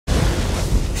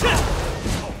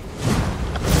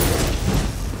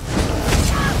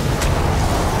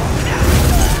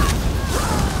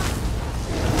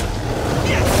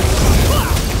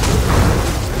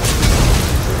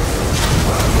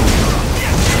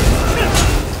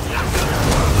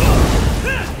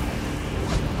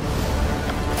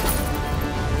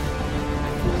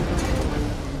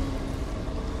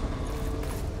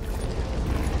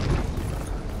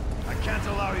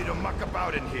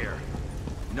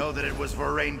Know that it was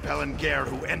Varain Pelengare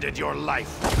who ended your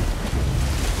life.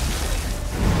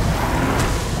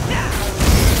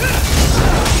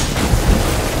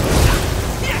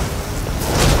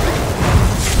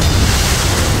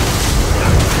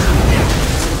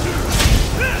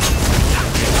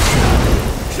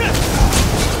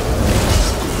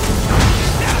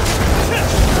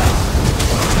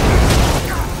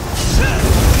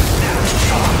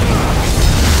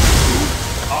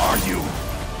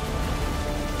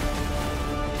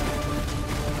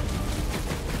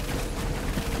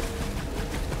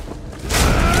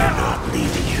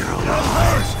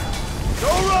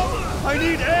 I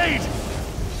need aid!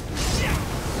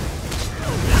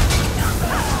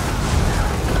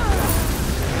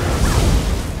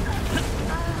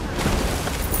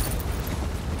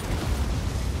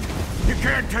 You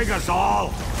can't take us all!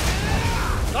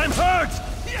 I'm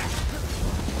hurt!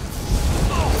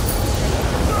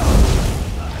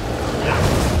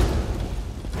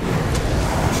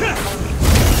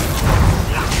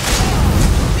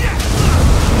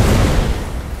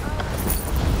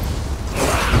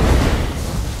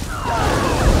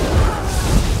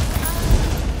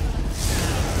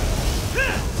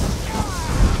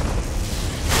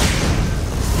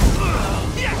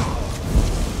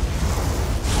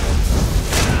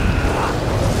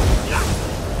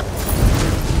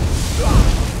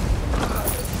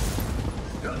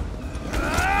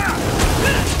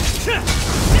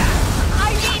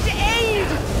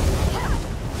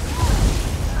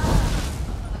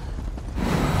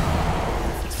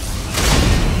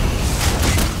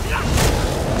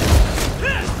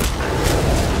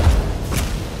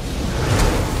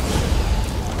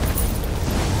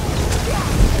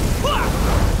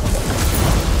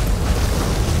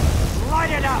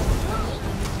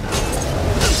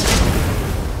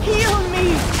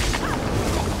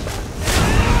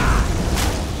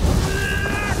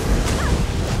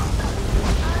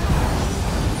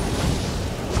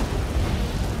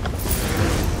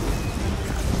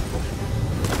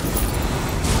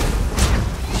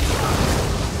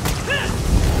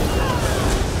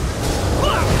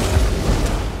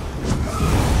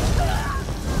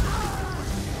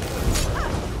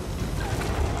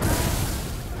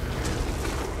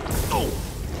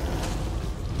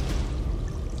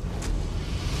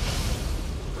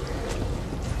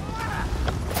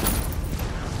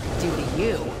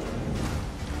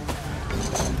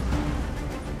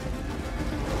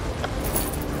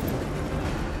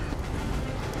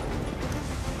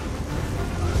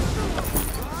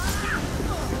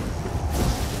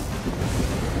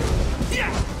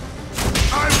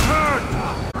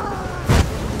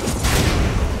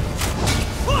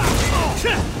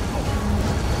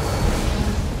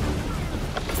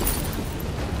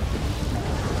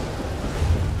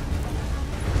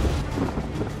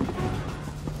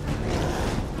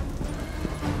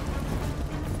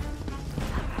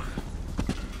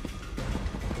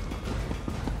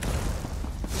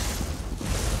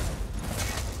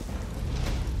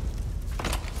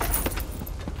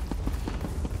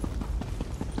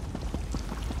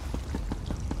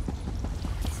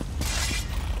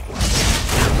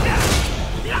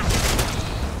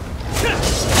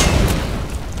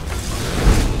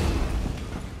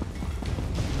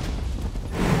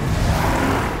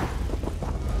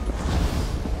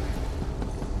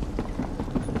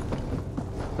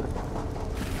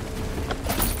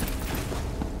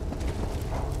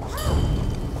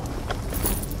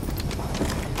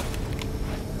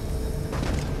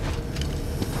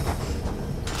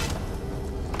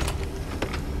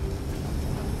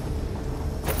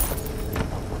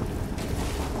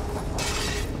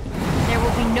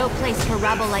 No place for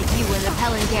rabble like you when the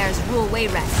Pelengares rule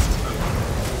Wayrest.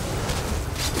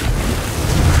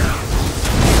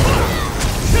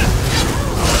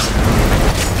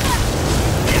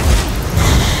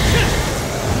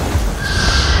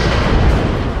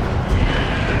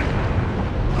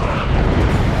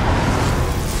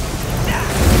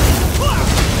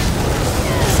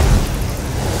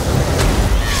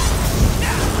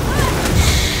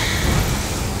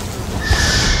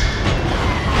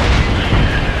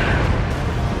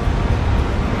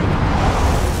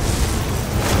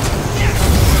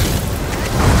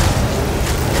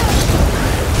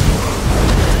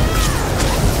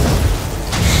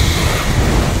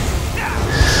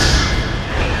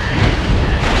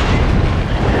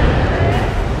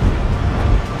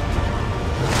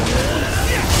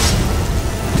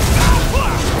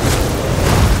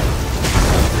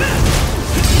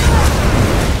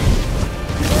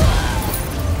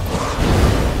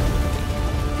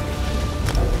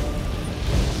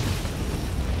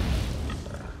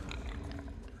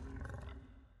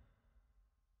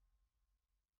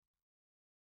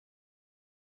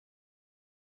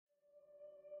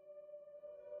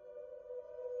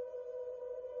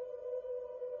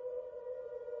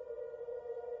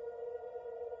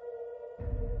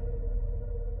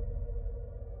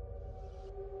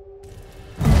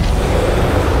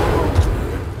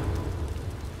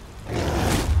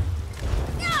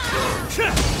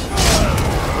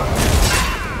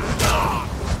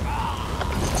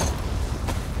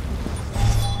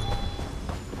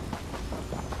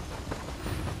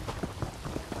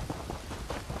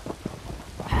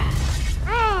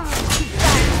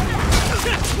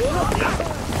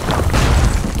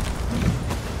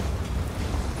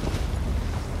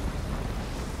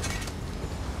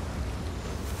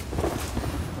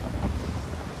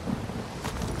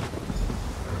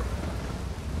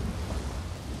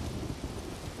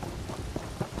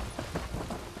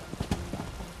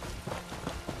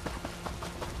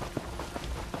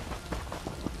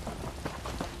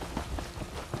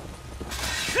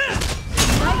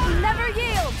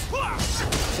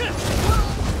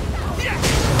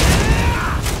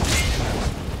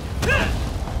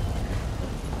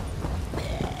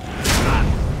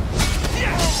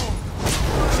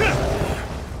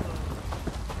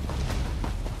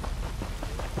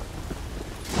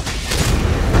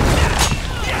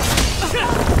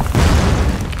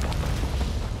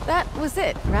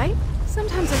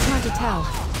 tell.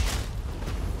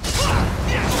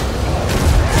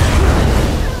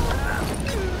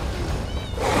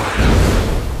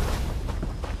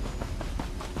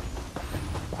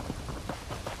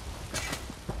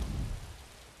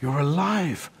 You're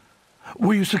alive.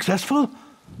 Were you successful?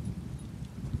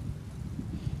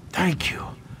 Thank you.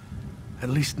 At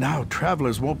least now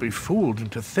travelers won't be fooled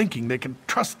into thinking they can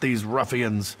trust these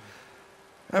ruffians.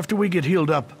 After we get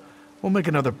healed up, we'll make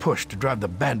another push to drive the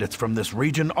bandits from this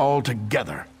region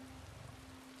altogether.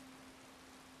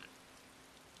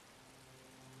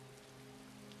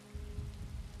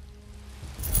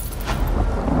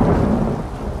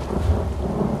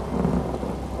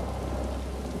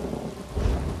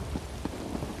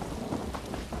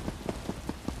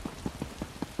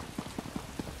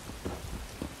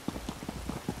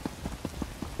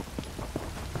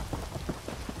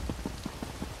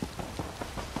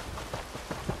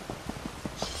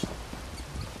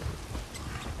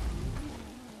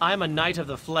 I'm a Knight of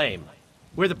the Flame.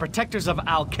 We're the protectors of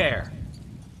Alcair.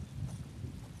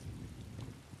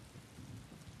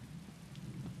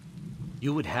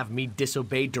 You would have me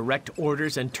disobey direct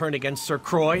orders and turn against Sir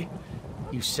Croy?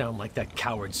 You sound like that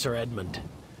coward Sir Edmund.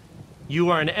 You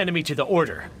are an enemy to the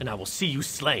Order, and I will see you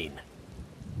slain.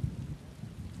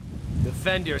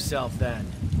 Defend yourself, then.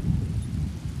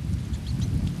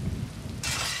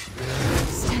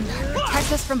 Stendarr,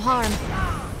 protect us from harm.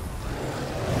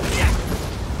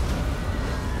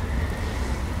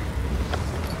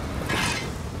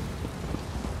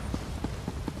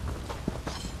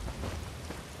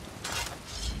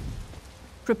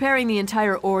 Preparing the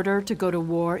entire Order to go to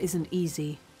war isn't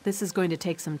easy. This is going to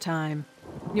take some time.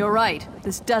 You're right,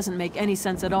 this doesn't make any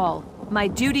sense at all. My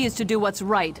duty is to do what's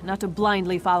right, not to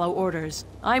blindly follow orders.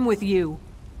 I'm with you.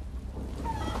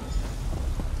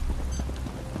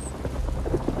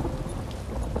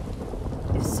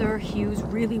 If Sir Hughes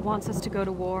really wants us to go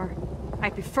to war, I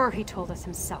prefer he told us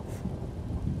himself.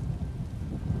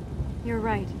 You're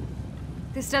right.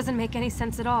 This doesn't make any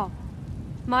sense at all.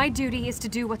 My duty is to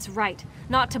do what's right,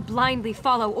 not to blindly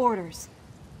follow orders.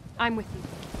 I'm with you.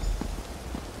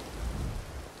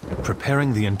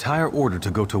 Preparing the entire Order to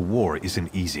go to war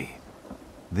isn't easy.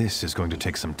 This is going to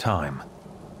take some time.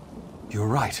 You're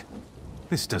right.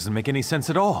 This doesn't make any sense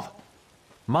at all.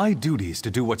 My duty is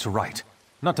to do what's right,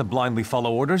 not to blindly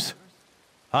follow orders.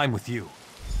 I'm with you.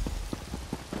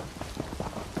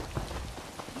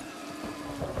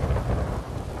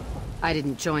 I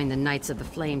didn't join the Knights of the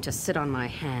Flame to sit on my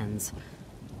hands.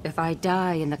 If I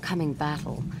die in the coming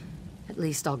battle, at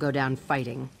least I'll go down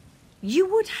fighting. You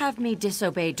would have me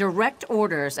disobey direct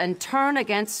orders and turn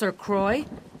against Sir Croy?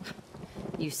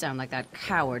 You sound like that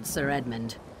coward Sir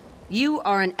Edmund. You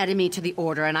are an enemy to the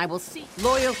Order, and I will see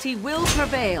loyalty will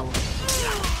prevail.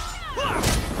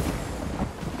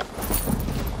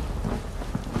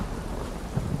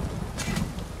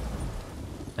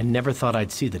 I never thought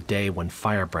I'd see the day when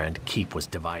Firebrand Keep was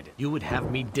divided. You would have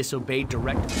me disobey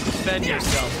direct... Defend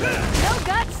yourself! No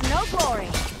guts, no glory.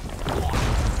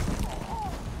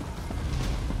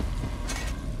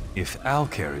 If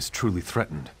Alcair is truly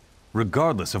threatened,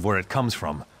 regardless of where it comes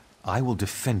from, I will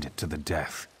defend it to the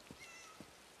death.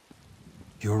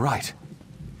 You're right.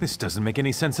 This doesn't make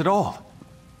any sense at all.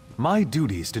 My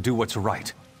duty is to do what's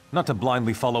right, not to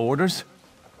blindly follow orders.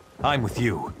 I'm with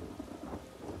you.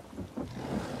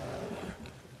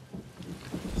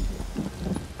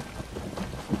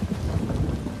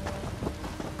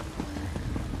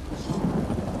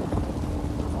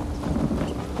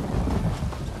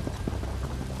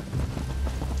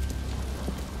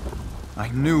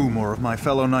 I knew more of my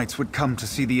fellow knights would come to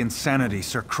see the insanity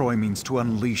Sir Croy means to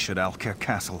unleash at Alcair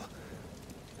Castle.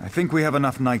 I think we have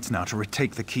enough knights now to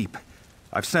retake the keep.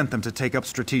 I've sent them to take up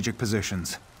strategic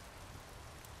positions.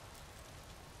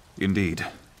 Indeed.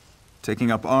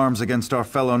 Taking up arms against our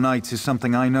fellow knights is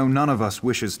something I know none of us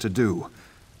wishes to do,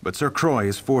 but Sir Croy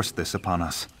has forced this upon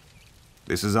us.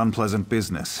 This is unpleasant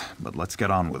business, but let's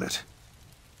get on with it.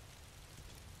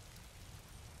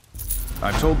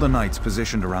 I've told the knights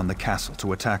positioned around the castle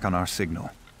to attack on our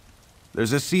signal.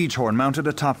 There's a siege horn mounted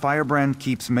atop Firebrand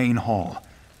Keep's main hall.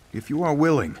 If you are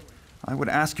willing, I would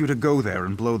ask you to go there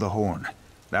and blow the horn.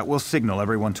 That will signal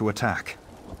everyone to attack.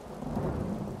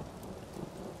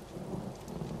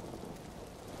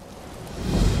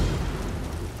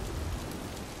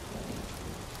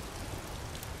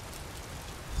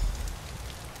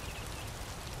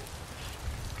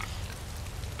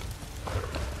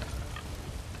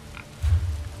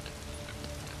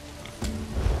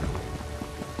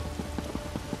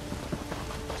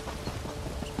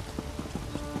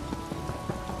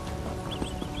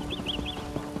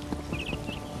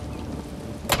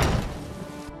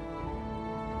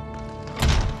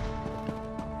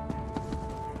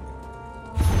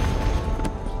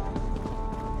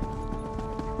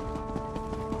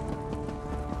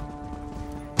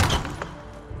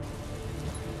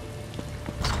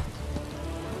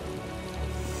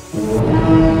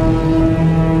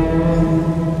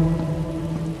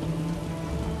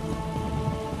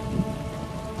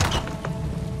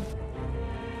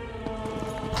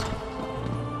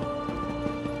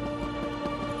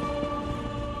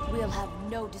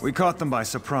 caught them by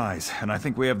surprise, and I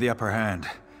think we have the upper hand.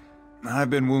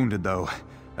 I've been wounded, though.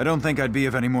 I don't think I'd be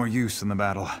of any more use in the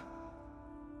battle.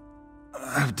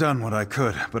 I've done what I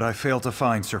could, but I failed to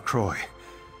find Sir Croy.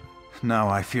 Now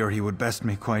I fear he would best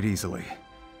me quite easily.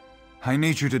 I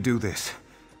need you to do this.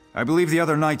 I believe the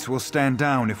other knights will stand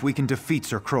down if we can defeat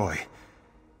Sir Croy.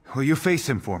 Will you face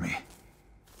him for me?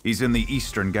 He's in the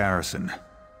eastern garrison.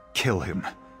 Kill him.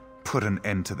 Put an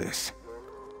end to this.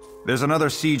 There's another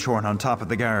siege horn on top of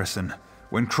the garrison.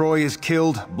 When Croy is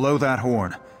killed, blow that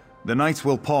horn. The knights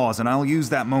will pause, and I'll use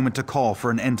that moment to call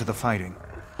for an end to the fighting.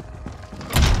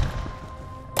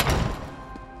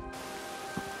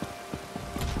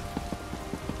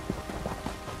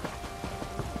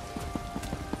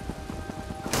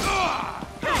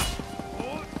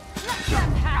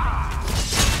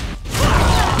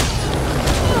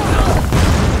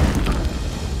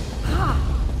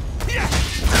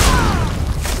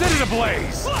 Set it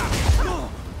ablaze! I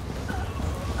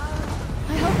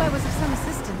hope I was of some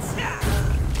assistance.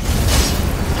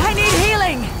 I need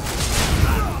healing!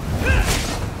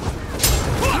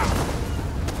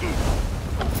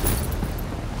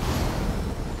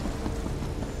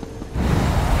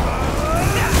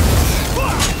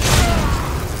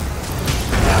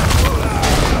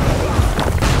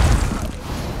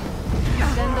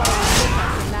 Send all the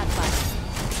troops in that fight.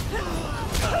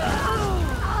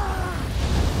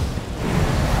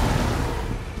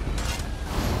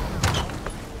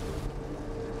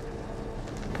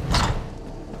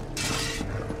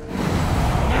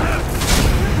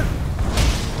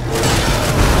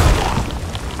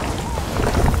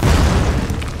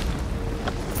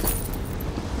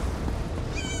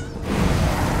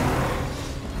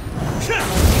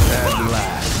 At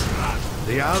last,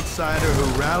 the outsider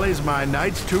who rallies my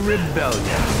knights to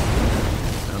rebellion.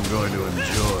 I'm going to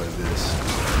enjoy this.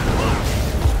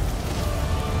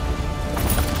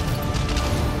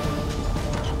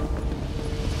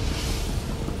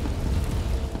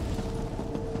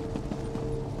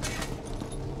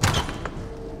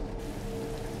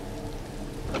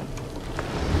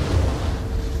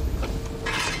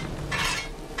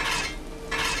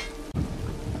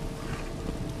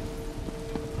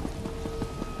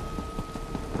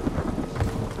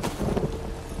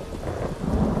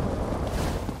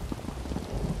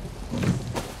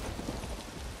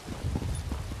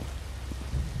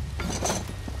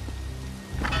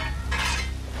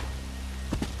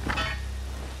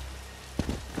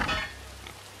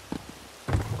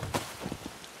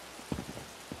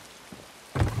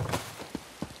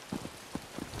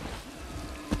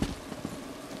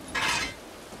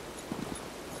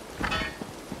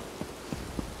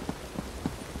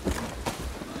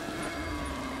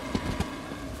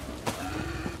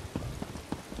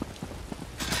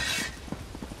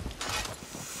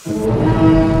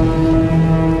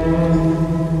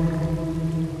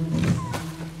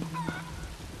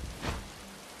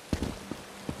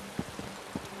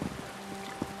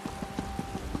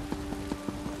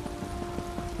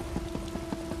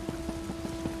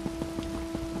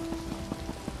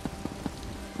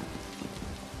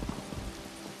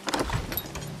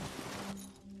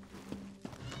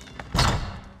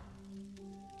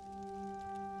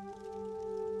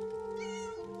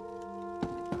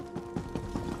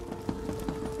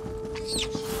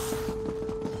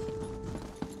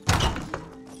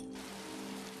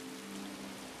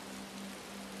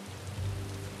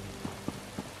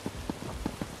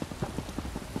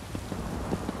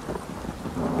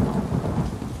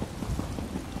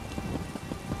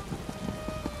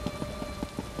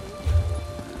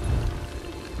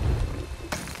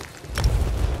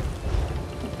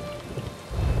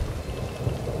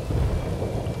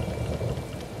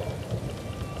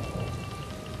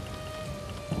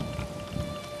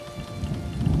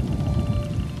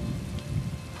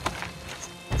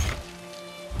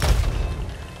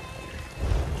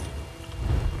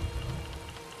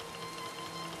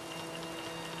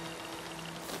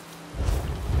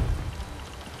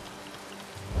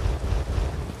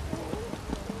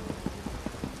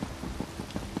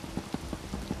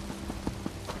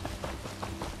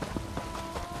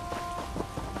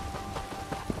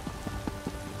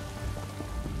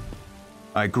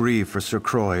 I grieve for Sir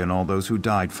Croy and all those who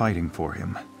died fighting for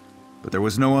him, but there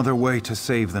was no other way to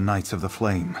save the Knights of the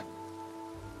Flame.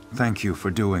 Thank you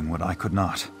for doing what I could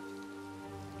not.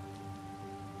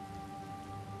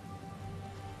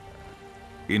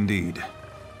 Indeed.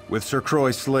 With Sir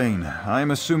Croy slain, I am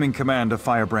assuming command of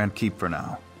Firebrand Keep for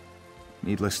now.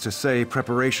 Needless to say,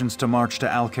 preparations to march to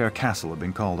Alcair Castle have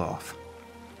been called off.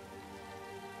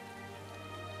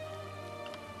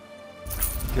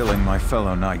 Killing my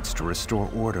fellow knights to restore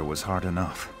order was hard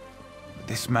enough.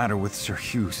 This matter with Sir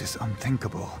Hughes is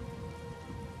unthinkable.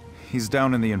 He's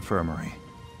down in the infirmary.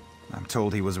 I'm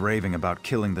told he was raving about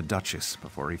killing the Duchess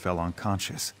before he fell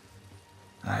unconscious.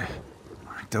 I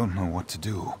don't know what to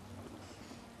do.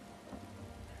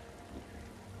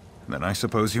 Then I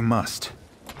suppose you must.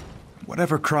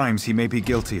 Whatever crimes he may be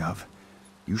guilty of,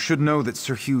 you should know that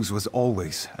Sir Hughes was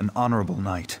always an honorable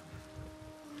knight.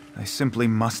 I simply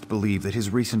must believe that his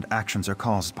recent actions are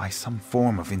caused by some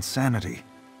form of insanity.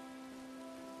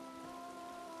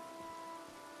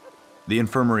 The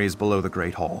infirmary is below the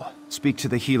Great Hall. Speak to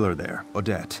the healer there,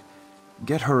 Odette.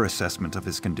 Get her assessment of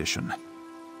his condition.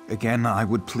 Again, I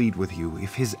would plead with you,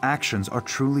 if his actions are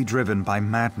truly driven by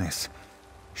madness,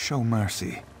 show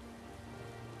mercy.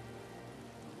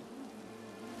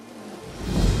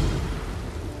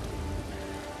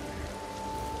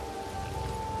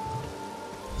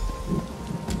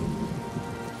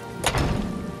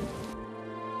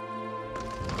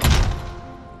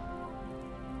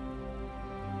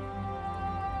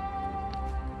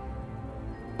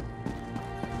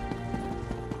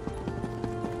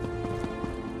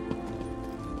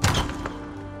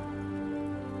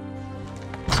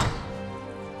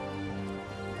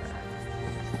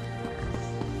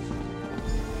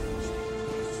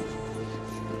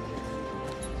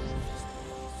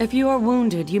 If you are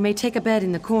wounded, you may take a bed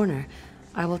in the corner.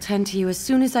 I will tend to you as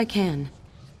soon as I can.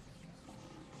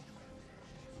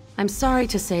 I'm sorry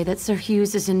to say that Sir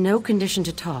Hughes is in no condition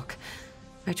to talk.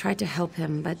 I tried to help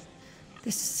him, but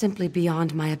this is simply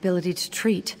beyond my ability to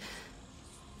treat.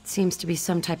 It seems to be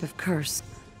some type of curse.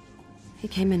 He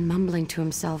came in mumbling to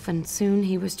himself, and soon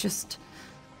he was just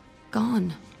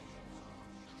gone.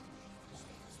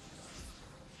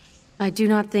 I do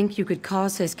not think you could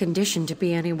cause his condition to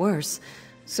be any worse.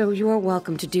 So you are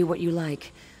welcome to do what you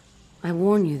like. I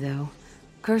warn you, though,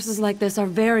 curses like this are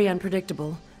very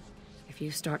unpredictable. If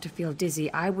you start to feel dizzy,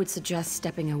 I would suggest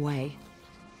stepping away.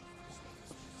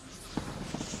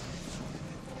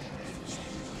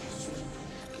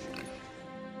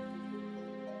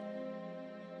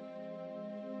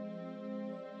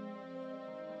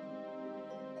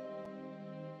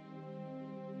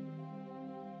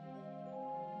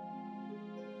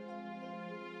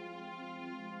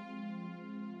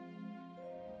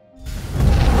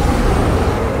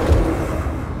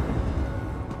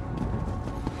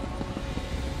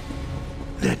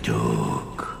 The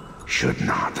Duke should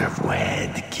not have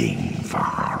wed King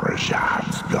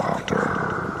Farazad's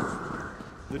daughter.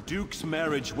 The Duke's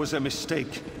marriage was a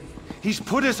mistake. He's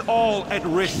put us all at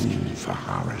risk. King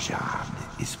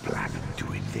Farazad is planning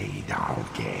to invade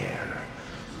Alcair.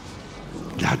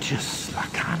 Duchess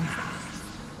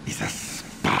Lacana is a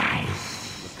spy.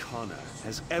 Lacana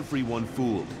has everyone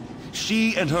fooled.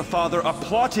 She and her father are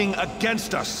plotting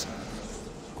against us.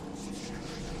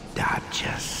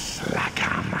 Duchess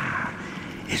Lacana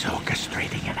is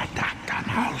orchestrating an attack on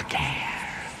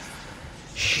Alcair.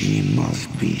 She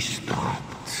must be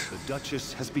stopped. The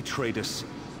Duchess has betrayed us.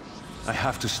 I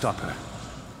have to stop her.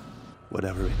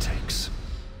 Whatever it takes.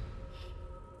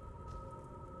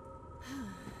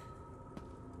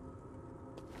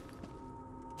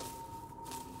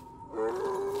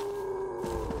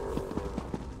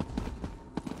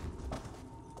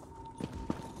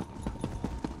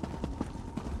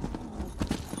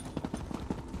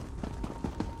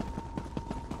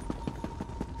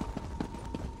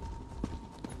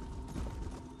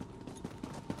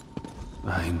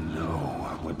 I know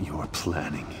what you're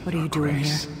planning. What are you doing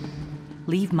here?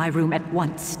 Leave my room at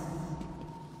once.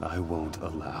 I won't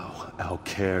allow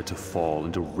Alcair to fall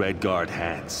into Redguard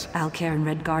hands. Alcair in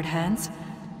Redguard hands?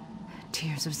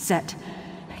 Tears of Zet.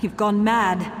 You've gone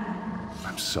mad.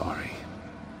 I'm sorry.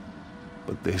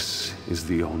 But this is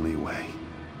the only way.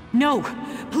 No!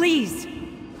 Please!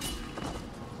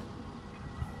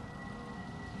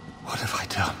 What have I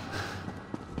done?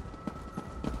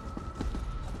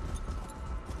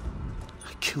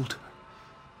 I killed her.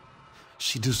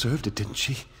 She deserved it, didn't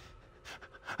she?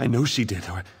 I know she did,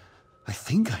 or I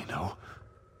think I know.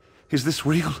 Is this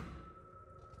real?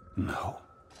 No.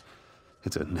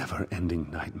 It's a never-ending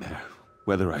nightmare,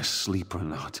 whether I sleep or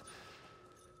not.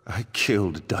 I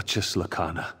killed Duchess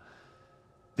Lacana.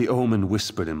 The omen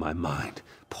whispered in my mind,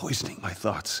 poisoning my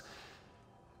thoughts.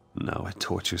 Now it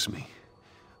tortures me,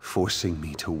 forcing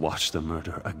me to watch the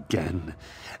murder again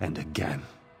and again.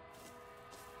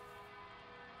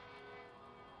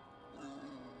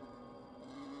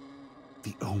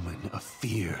 The omen of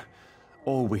fear,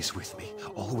 always with me,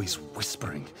 always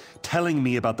whispering, telling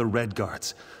me about the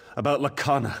Redguards, about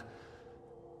Lacana.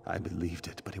 I believed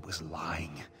it, but it was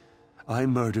lying. I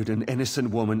murdered an innocent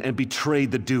woman and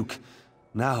betrayed the Duke.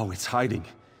 Now it's hiding,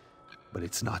 but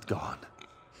it's not gone.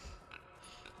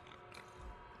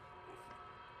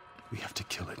 We have to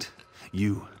kill it.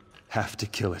 You have to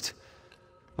kill it.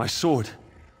 My sword.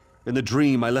 In the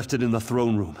dream, I left it in the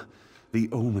throne room. The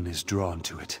omen is drawn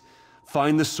to it.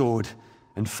 Find the sword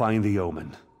and find the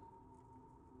omen.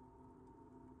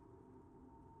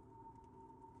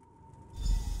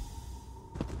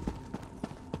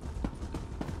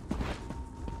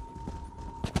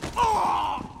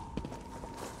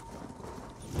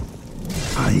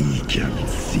 I can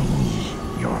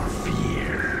see your fear.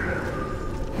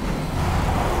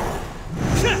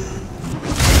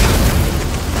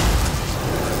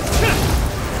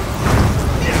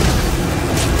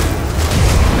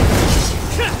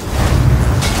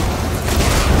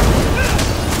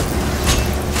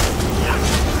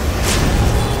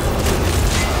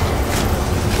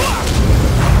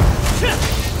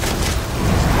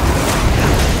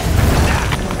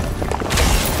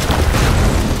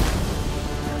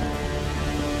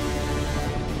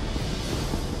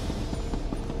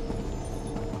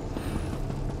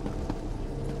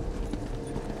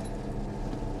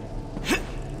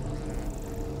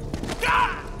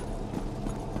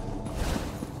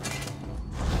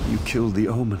 Killed the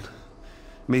omen.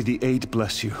 May the Eight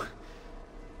bless you.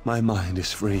 My mind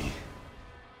is free,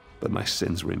 but my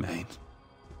sins remain.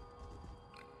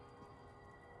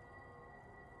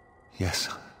 Yes,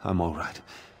 I'm all right,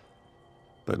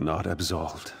 but not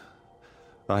absolved.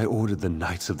 I ordered the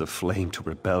Knights of the Flame to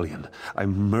rebellion. I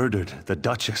murdered the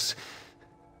Duchess.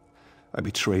 I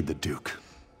betrayed the Duke.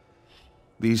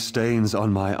 These stains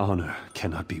on my honor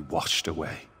cannot be washed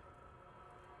away.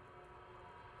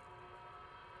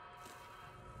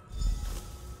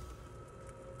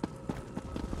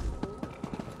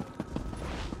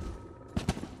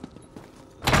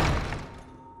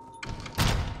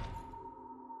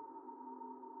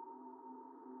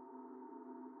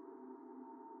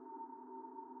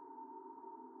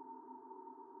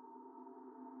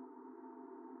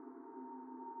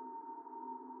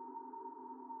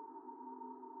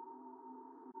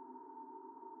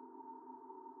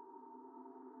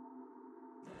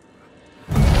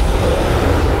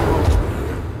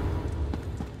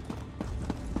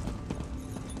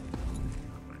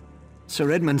 Sir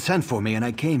Edmund sent for me, and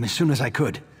I came as soon as I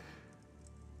could.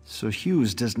 Sir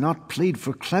Hughes does not plead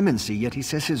for clemency, yet he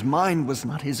says his mind was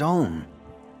not his own.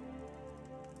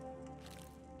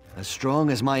 As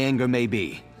strong as my anger may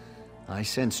be, I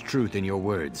sense truth in your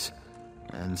words,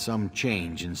 and some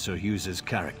change in Sir Hughes's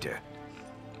character.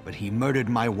 But he murdered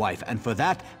my wife, and for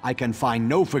that, I can find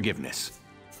no forgiveness.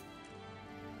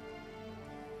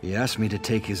 He asked me to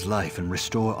take his life and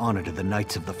restore honor to the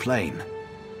Knights of the Flame.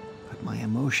 But my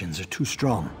emotions are too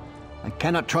strong. I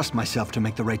cannot trust myself to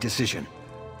make the right decision.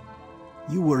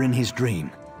 You were in his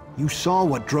dream. You saw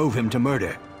what drove him to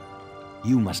murder.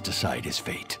 You must decide his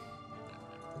fate.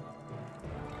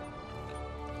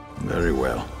 Very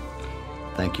well.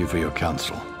 Thank you for your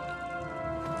counsel.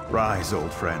 Rise,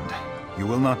 old friend. You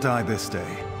will not die this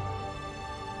day.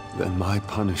 Then my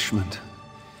punishment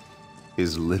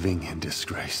is living in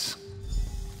disgrace.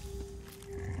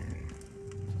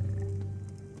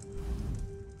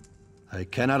 I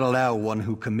cannot allow one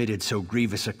who committed so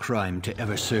grievous a crime to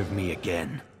ever serve me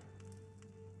again.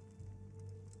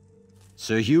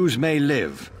 Sir Hughes may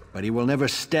live, but he will never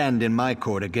stand in my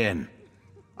court again.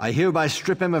 I hereby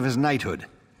strip him of his knighthood.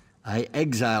 I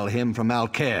exile him from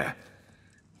Alcaire.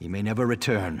 He may never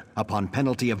return, upon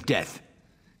penalty of death.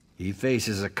 He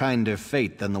faces a kinder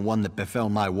fate than the one that befell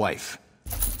my wife.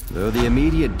 Though the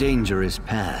immediate danger is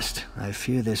past, I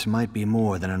fear this might be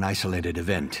more than an isolated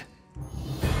event.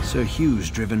 Sir Hughes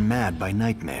driven mad by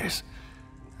nightmares,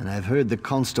 and I've heard the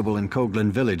constable in Coghlan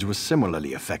village was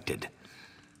similarly affected.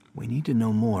 We need to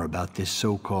know more about this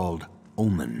so-called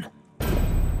omen.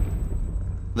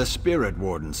 The spirit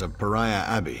wardens of Pariah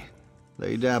Abbey.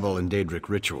 They dabble in Daedric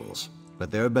rituals,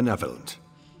 but they're benevolent.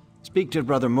 Speak to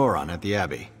Brother Moron at the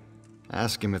Abbey.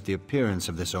 Ask him if the appearance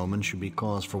of this omen should be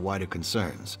cause for wider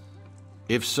concerns.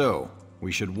 If so,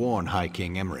 we should warn High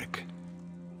King Emmerich.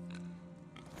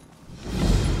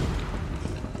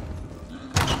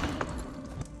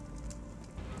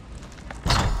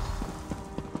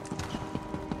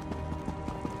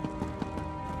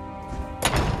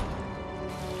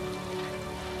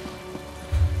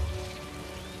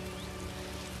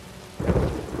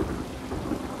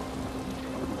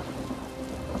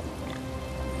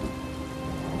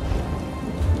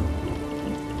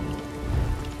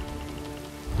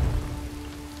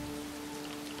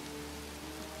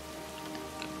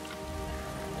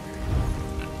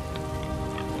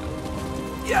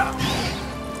 Yeah.